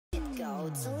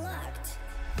Code select.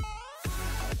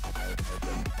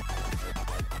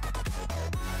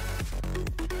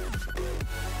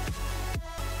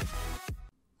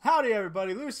 Howdy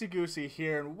everybody, LucyGoosey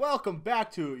here, and welcome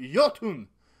back to Jotun.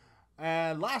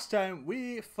 And last time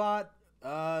we fought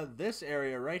this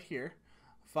area right here.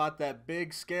 Fought that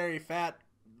big, scary, fat,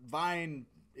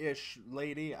 vine-ish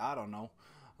lady, I don't know.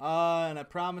 And I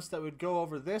promised that we'd go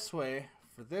over this way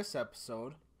for this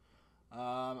episode.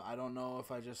 I don't know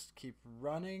if I just keep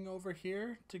running over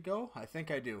here to go. I think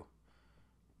I do.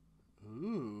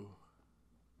 Ooh.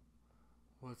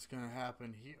 What's gonna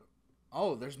happen here?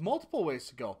 Oh, there's multiple ways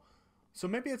to go. So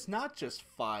maybe it's not just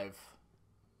 5.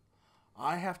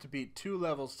 I have to beat 2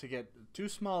 levels to get 2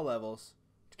 small levels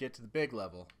to get to the big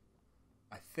level.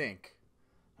 I think.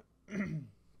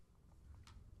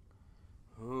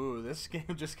 Ooh, this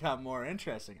game just got more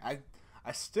interesting. I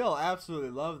still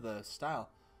absolutely love the style.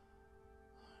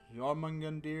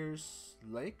 Jormungandir's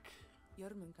Lake?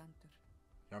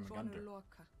 Jormungandir.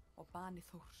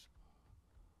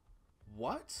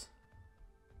 What?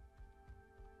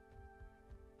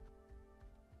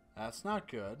 That's not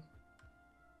good.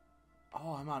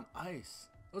 Oh, I'm on ice.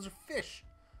 Those are fish.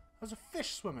 Those are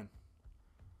fish swimming.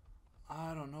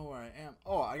 I don't know where I am.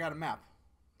 Oh, I got a map.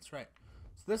 That's right.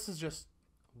 So this is just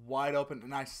wide open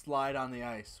and I slide on the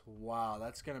ice. Wow,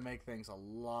 that's going to make things a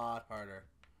lot harder.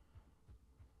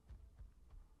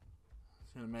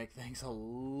 It's going to make things a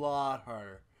lot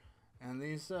harder. And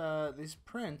these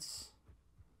prints,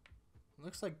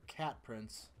 looks like cat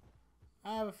prints.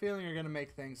 I have a feeling you're going to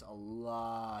make things a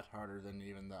lot harder than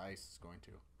even the ice is going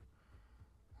to.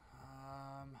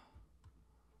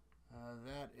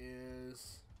 That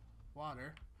is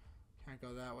water. Can't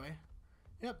go that way.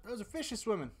 Yep, those are fishes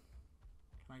swimming.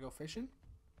 Can I go fishing?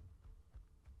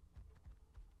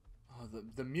 Oh,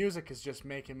 the music is just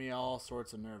making me all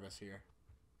sorts of nervous here.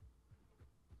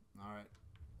 Alright.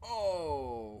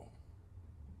 Oh!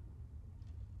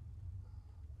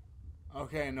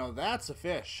 Okay, no, that's a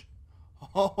fish.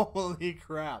 Holy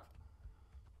crap.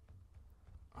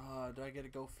 Do I get to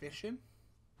go fishing?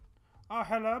 Oh,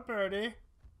 hello, birdie.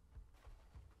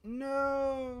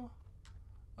 No.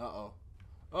 Uh-oh.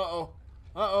 Uh-oh.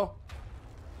 Uh-oh.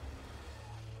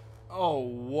 Oh,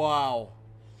 wow.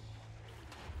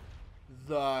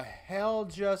 The hell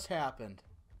just happened?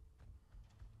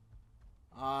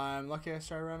 I'm lucky I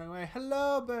started running away.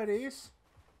 Hello, buddies.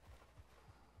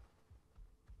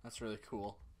 That's really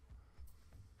cool.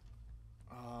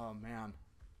 Oh, man.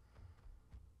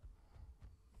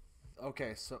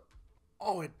 Okay, so...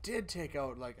 Oh, it did take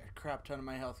out, like, a crap ton of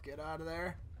my health. Get out of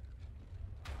there.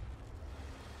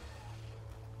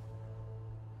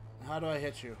 How do I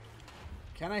hit you?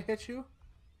 Can I hit you?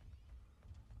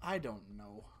 I don't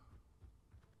know.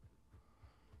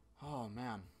 Oh,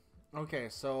 man. Okay,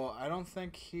 so I don't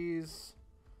think he's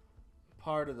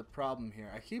part of the problem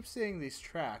here. I keep seeing these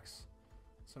tracks,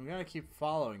 so I'm going to keep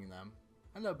following them.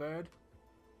 Hello, bird.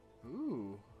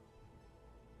 Ooh.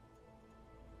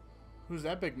 Who's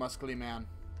that big muscly man?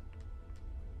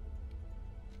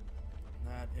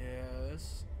 That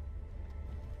is...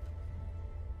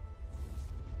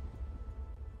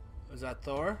 Is that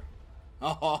Thor?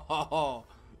 Oh!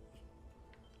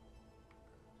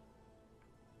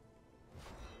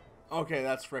 Okay,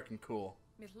 that's freaking cool.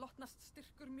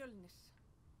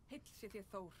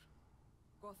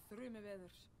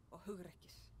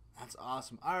 That's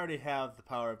awesome. I already have the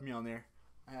power of Mjolnir.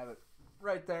 I have it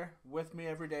right there with me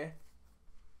every day.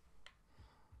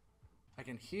 I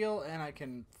can heal and I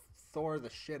can Thor the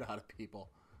shit out of people.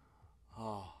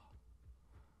 Oh.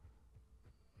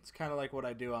 It's kind of like what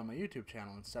I do on my YouTube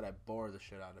channel. Instead, I bore the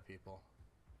shit out of people.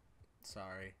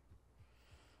 Sorry.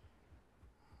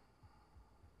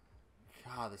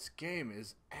 God, this game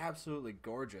is absolutely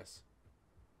gorgeous.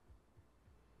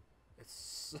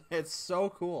 It's so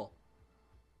cool.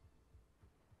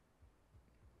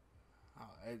 Oh,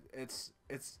 it's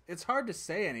hard to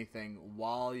say anything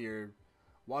while you're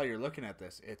looking at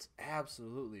this. It's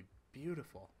absolutely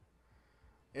beautiful.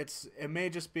 It may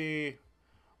just be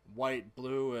white,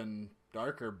 blue, and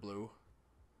darker blue,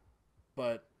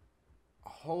 but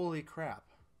holy crap.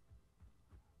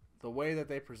 The way that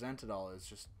they present it all is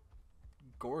just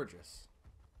gorgeous.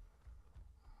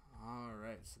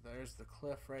 Alright, so there's the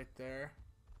cliff right there.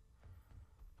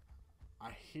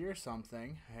 I hear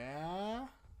something. Yeah?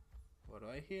 What do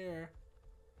I hear?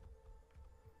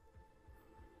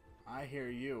 I hear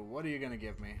you. What are you gonna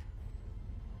give me?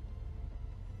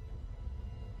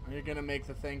 Are you gonna make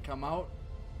the thing come out?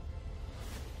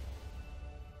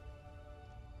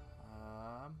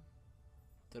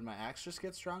 Did my axe just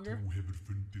get stronger? Þú hefur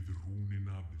fundið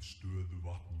rúnina við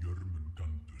stöðuvatn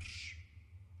Jörmungandurs.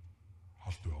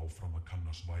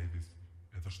 kanna svæðið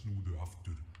eða snúðu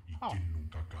aftur í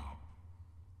ginnungagap.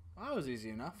 That was easy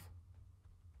enough.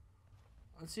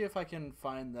 Let's see if I can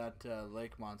find that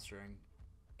lake monster and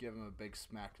give him a big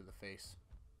smack to the face.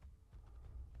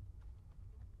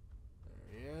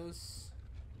 There he is.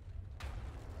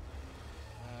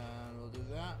 And we'll do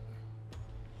that.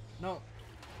 No.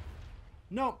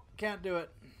 Nope, can't do it.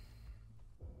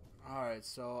 Alright,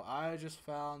 so I just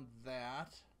found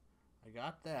that. I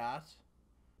got that.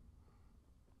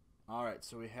 Alright,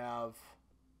 so we have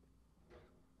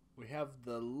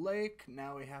the lake.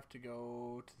 Now we have to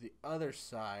go to the other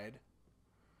side.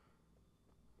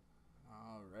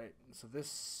 Alright, so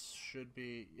this should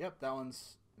be... Yep, that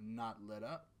one's not lit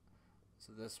up.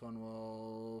 So this one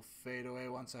will fade away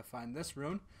once I find this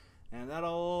rune. And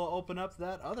that'll open up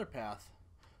that other path.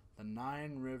 The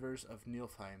 9 Rivers of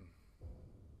Nilfheim.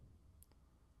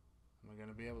 Am I going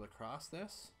to be able to cross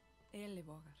this?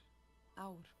 Eilívogar,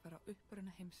 ár frá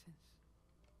uppruna heimsins.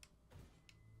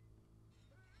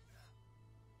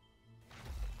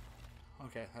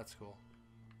 Okay, that's cool.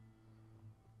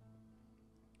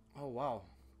 Oh, wow.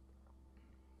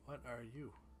 What are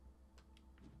you?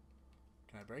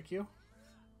 Can I break you?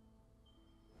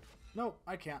 No,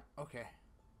 I can't. Okay.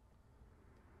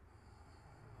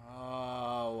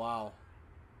 Oh, wow.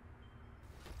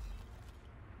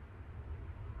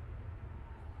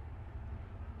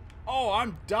 Oh,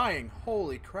 I'm dying.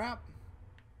 Holy crap.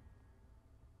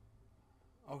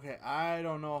 Okay, I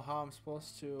don't know how I'm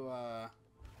supposed to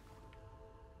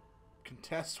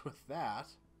contest with that.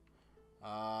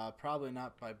 Probably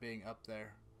not by being up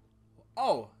there.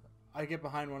 Oh, I get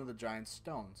behind one of the giant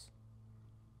stones.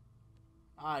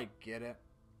 I get it.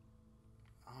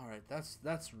 Alright,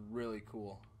 that's really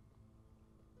cool.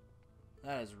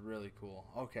 That is really cool.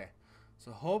 Okay,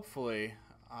 so hopefully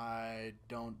I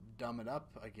don't dumb it up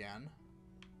again.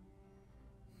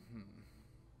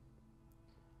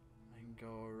 I can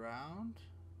go around.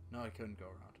 No, I couldn't go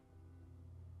around.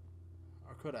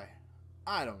 Or could I?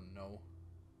 I don't know.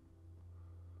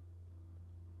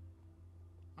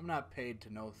 I'm not paid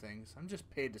to know things. I'm just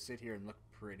paid to sit here and look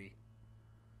pretty.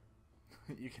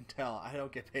 You can tell I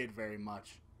don't get paid very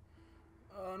much.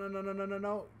 Oh, no, no, no, no, no,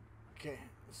 no. Okay,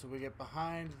 so we get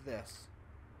behind this.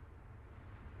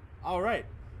 Alright.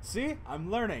 See?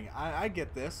 I'm learning. I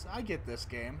get this. I get this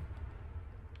game.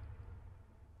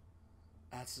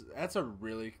 That's a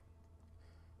really,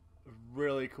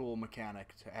 really cool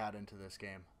mechanic to add into this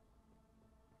game.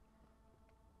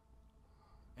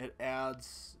 It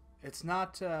adds... It's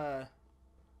not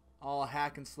all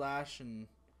hack and slash and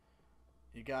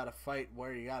you gotta fight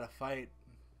where you gotta fight.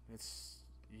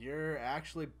 You're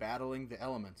actually battling the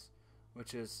elements,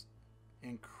 which is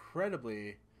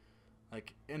incredibly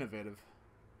innovative.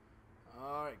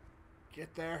 Alright,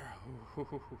 get there.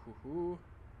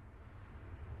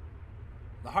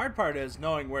 The hard part is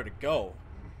knowing where to go.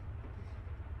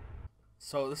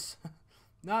 So this,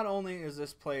 not only is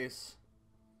this place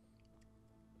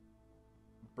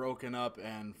broken up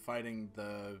and fighting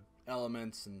the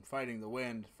elements and fighting the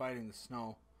wind, fighting the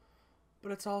snow,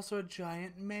 but it's also a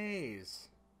giant maze.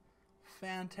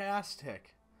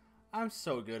 Fantastic. I'm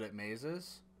so good at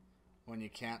mazes when you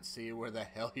can't see where the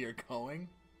hell you're going.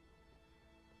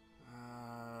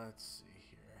 Let's see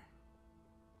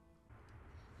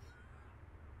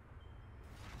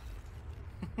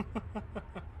here.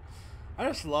 I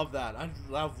just love that. I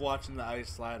love watching the ice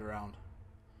slide around.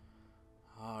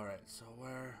 Alright, so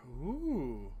where...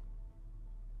 Ooh.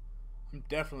 I'm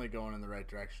definitely going in the right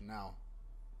direction now.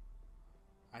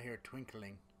 I hear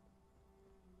twinkling.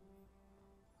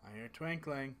 I hear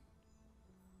twinkling.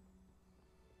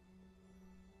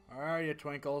 Where are you,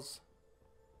 Twinkles?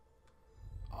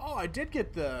 Oh, I did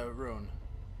get the rune.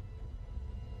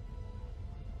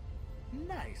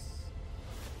 Nice.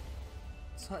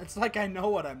 It's like I know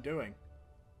what I'm doing.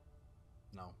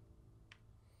 No.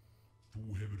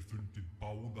 Þú hefur fundið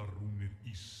báðar rúnir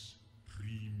ís,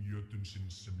 hrím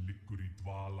jötunsins sem liggur í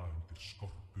dvala undir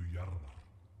skorpu jarðar.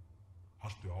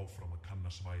 Haltu áfram að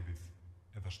kanna svæðið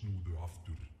eða snúðu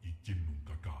aftur í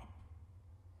ginnungagap.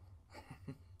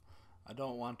 I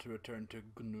don't want to return to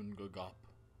Ginnungagap.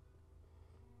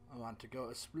 I want to go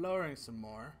exploring some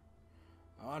more.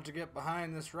 I want to get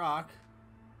behind this rock.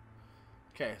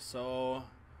 Okay, so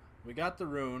we got the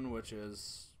rune, which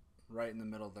is right in the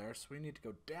middle there. So we need to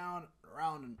go down,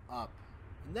 around, and up.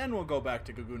 And then we'll go back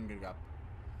to Ginnungagap.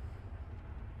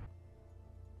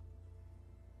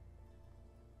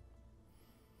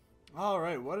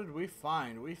 Alright, what did we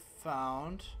find? We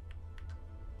found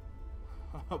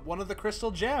one of the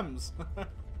crystal gems.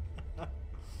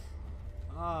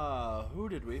 Who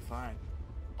did we find?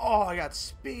 Oh, I got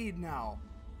speed now.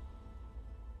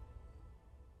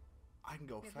 I can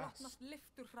go Mér fast. hlotnast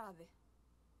lyftur hraði.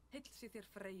 Heilsi þér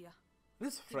Freyja.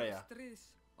 This is Til Freya. stríðs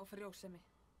og frjósemi.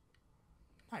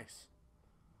 Nice.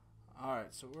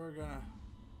 Alright, so we're gonna...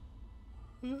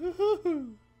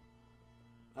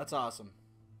 That's awesome.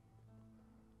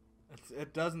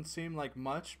 It doesn't seem like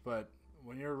much, but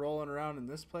when you're rolling around in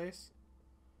this place,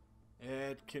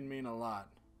 it can mean a lot.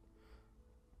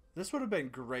 This would have been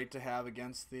great to have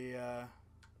against the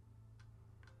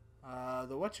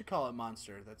whatchamacallit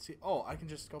monster. Oh, I can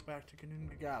just go back to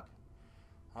Kanungagap.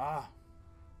 Ah.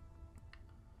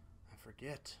 I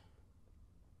forget.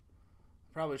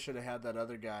 Probably should have had that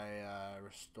other guy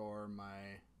restore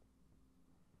my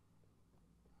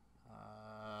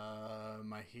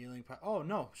my healing power. Oh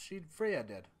no, Freya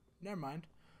did. Never mind.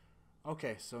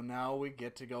 Okay, so now we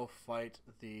get to go fight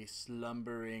the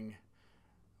slumbering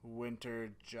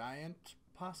winter giant,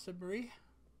 possibly.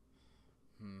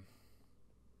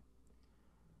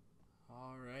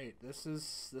 All right, this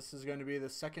is going to be the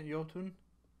second Jotun.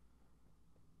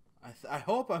 I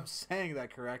hope I'm saying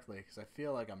that correctly because I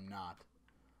feel like I'm not.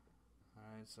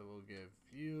 Alright, so we'll give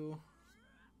you...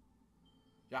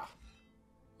 Yeah.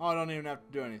 Oh, I don't even have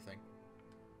to do anything.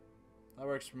 That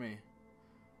works for me.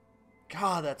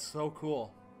 God, that's so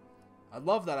cool. I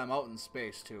love that I'm out in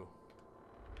space, too.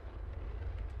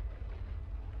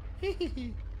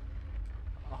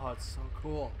 Oh, it's so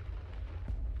cool.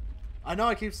 I know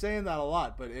I keep saying that a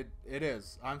lot, but it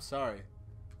is. I'm sorry.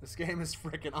 This game is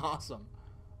freaking awesome.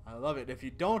 I love it. If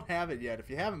you don't have it yet, if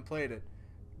you haven't played it,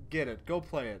 get it. Go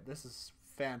play it. This is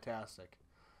fantastic.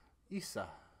 Isa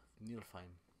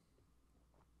Nilfheim.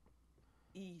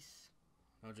 Ís.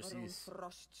 No, just Rún Is.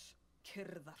 frosts,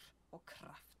 kyrðar og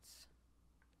krafts.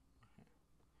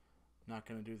 Not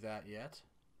going to do that yet.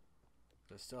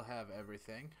 I still have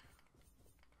everything.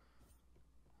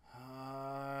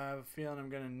 I have a feeling I'm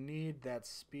going to need that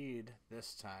speed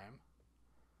this time.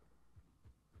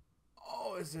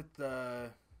 Oh, is it the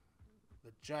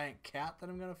giant cat that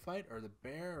I'm going to fight? Or the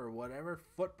bear or whatever?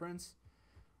 Footprints?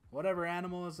 Whatever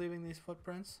animal is leaving these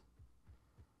footprints?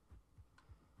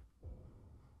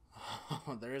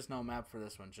 Oh, there is no map for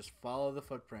this one. Just follow the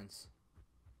footprints.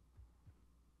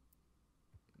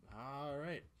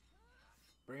 Alright.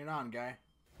 Bring it on, guy.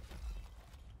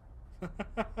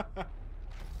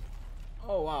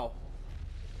 Oh, wow.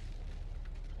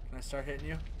 Can I start hitting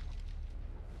you?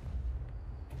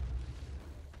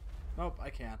 Nope,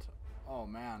 I can't. Oh,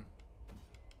 man.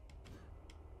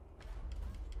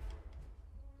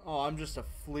 Oh, I'm just a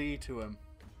flea to him.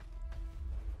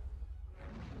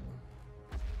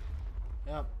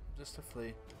 Yep, just a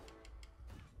flea.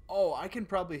 Oh, I can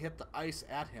probably hit the ice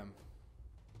at him.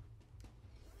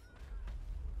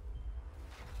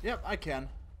 Yep, I can.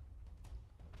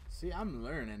 See, I'm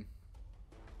learning.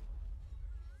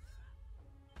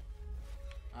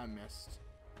 I missed.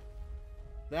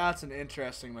 That's an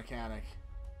interesting mechanic.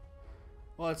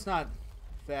 Well, it's not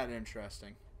that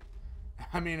interesting.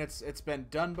 I mean, it's been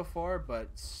done before, but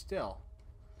still.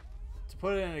 To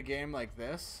put it in a game like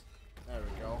this, there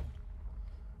we go.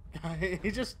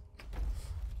 He just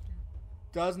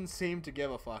doesn't seem to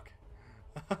give a fuck.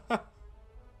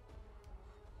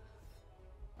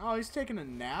 Oh, he's taking a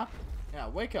nap? Yeah,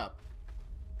 wake up.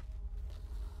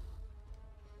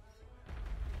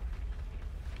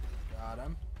 Got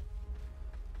him.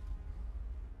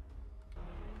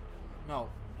 No,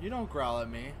 you don't growl at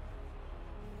me.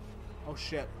 Oh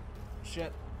shit.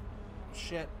 Shit.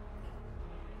 Shit.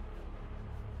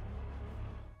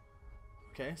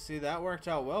 Okay, see, that worked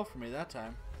out well for me that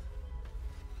time.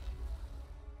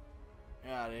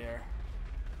 Get out of here.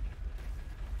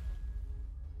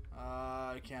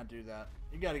 I can't do that.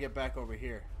 You gotta get back over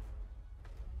here.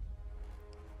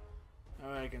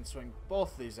 Alright, I can swing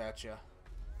both of these at you.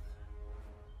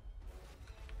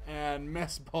 And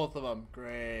miss both of them.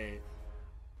 Great.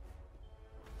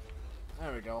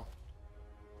 There we go.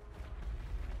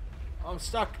 Oh, I'm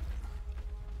stuck.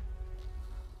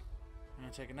 I'm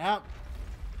gonna take a nap.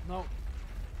 Nope.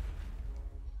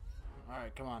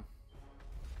 Alright, come on.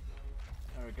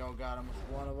 There we go. Got him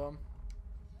with one of them.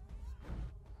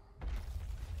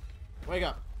 Wake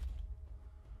up.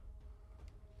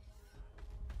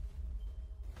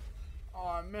 Oh,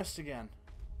 I missed again.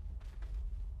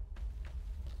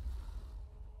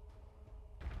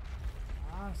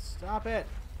 Ah, stop it.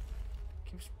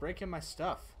 Keeps breaking my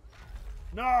stuff.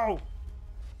 No!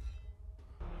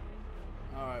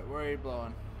 Alright, where are you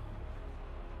blowing?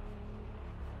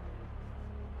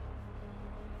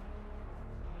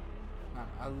 Man,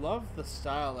 I love the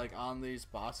style like on these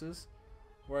bosses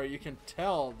where you can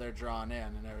tell they're drawn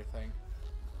in and everything.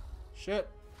 Shit.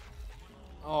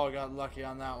 Oh, I got lucky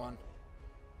on that one.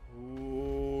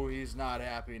 Ooh, he's not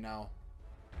happy now.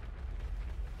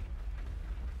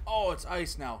 Oh, it's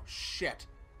ice now. Shit.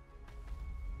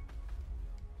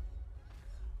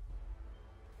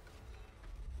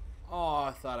 Oh,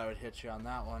 I thought I would hit you on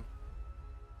that one.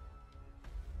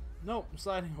 Nope, I'm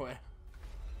sliding away.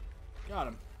 Got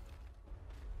him.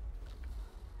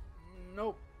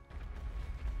 Nope.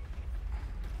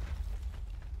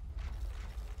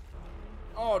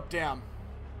 Oh, damn.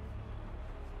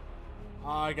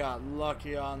 I got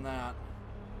lucky on that.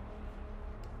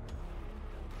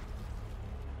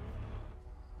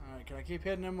 Alright, can I keep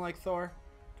hitting him like Thor?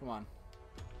 Come on.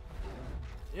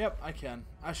 Yep, I can.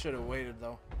 I should have waited,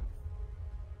 though.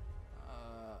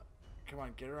 Come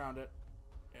on, get around it.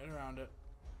 Get around it.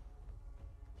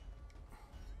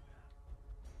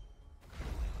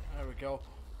 There we go.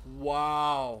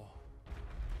 Wow.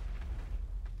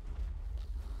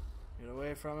 Get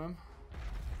away from him.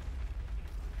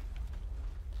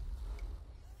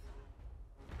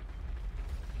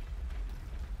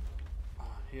 Oh,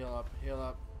 heal up, heal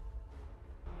up.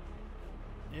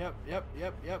 Yep, yep,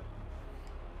 yep, yep.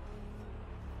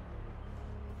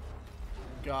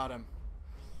 Got him.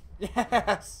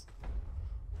 Yes!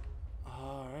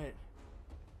 Alright.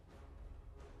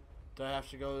 Do I have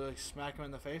to go like smack him in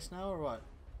the face now or what?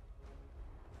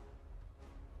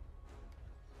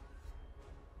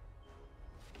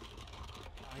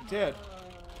 I did.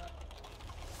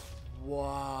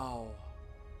 Wow.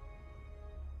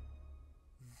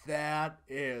 That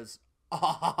is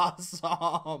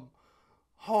awesome.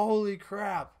 Holy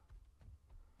crap.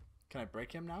 Can I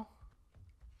break him now?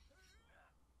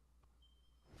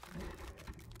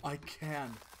 I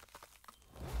can.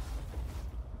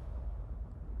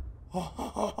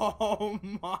 Oh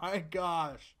my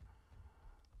gosh.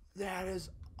 That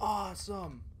is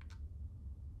awesome.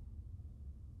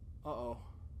 Uh-oh.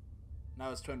 Now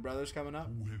his twin brother's coming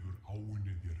up.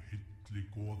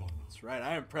 That's right,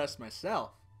 I impressed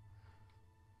myself.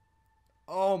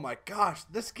 Oh my gosh,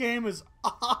 this game is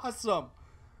awesome.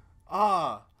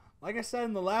 Like I said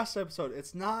in the last episode,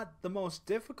 it's not the most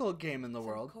difficult game in the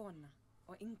world.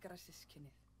 Og yngra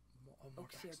systkinið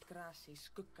og séð grasi í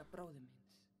skugga bróður míns.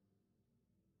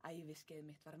 Æviskeið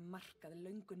mitt var markað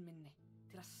löngun minni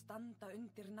til að standa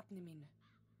undir nafni mínu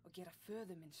og gera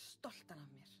föður minn stoltan af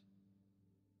mér.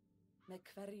 Með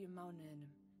hverjum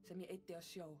mánuðinum sem ég eyddi á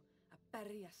sjó að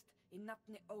berjast í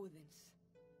nafni Óðins,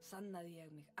 sannaði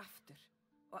ég mig aftur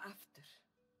og aftur.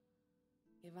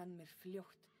 Ég vann mér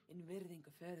fljótt inn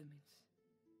virðingu föður míns.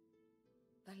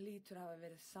 Það hlýtur að hafa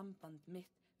verið samband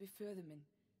mitt við föður minn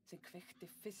sem kveikti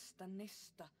fyrsta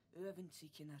neista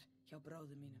öfundsýkinnar hjá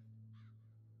bróður mínum.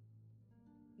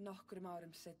 Nokkrum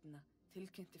árum seinna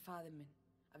tilkynnti faðir minn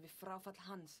að við fráfall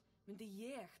hans myndi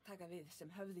ég taka við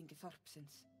sem höfðingi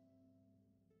þorpsins.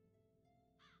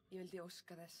 Ég vildi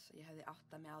óska þess að ég hefði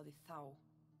áttað mig á því þá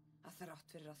að þrátt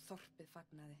fyrir að þorpið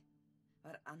fagnaði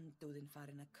var andúðin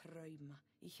farin að krauma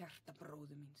í hjarta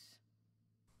bróður míns.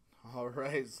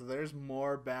 Alright, so there's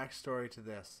more backstory to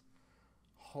this.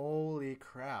 Holy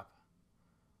crap.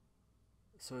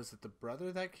 So is it the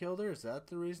brother that killed her? Is that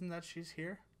the reason that she's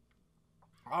here?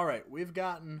 Alright, we've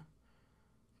gotten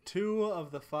 2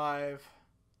 of the 5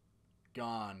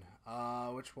 gone.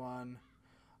 Which one?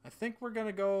 I think we're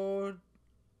gonna go...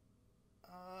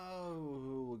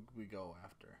 who will we go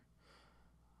after?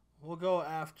 We'll go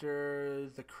after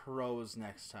the crows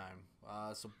next time.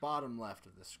 So bottom left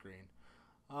of the screen.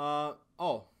 Oh,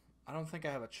 I don't think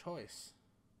I have a choice.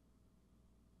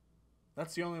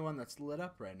 That's the only one that's lit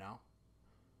up right now.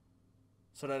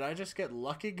 So did I just get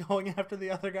lucky going after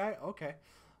the other guy? Okay.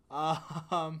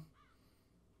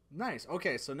 Nice.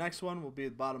 Okay, so next one will be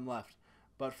the bottom left.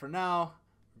 But for now,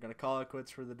 we're going to call it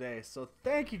quits for the day. So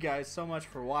thank you guys so much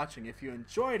for watching. If you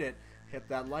enjoyed it, hit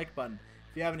that like button.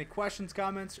 If you have any questions,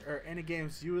 comments, or any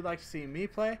games you would like to see me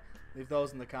play, leave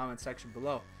those in the comment section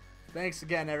below. Thanks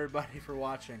again, everybody, for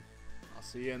watching. I'll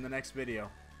see you in the next video.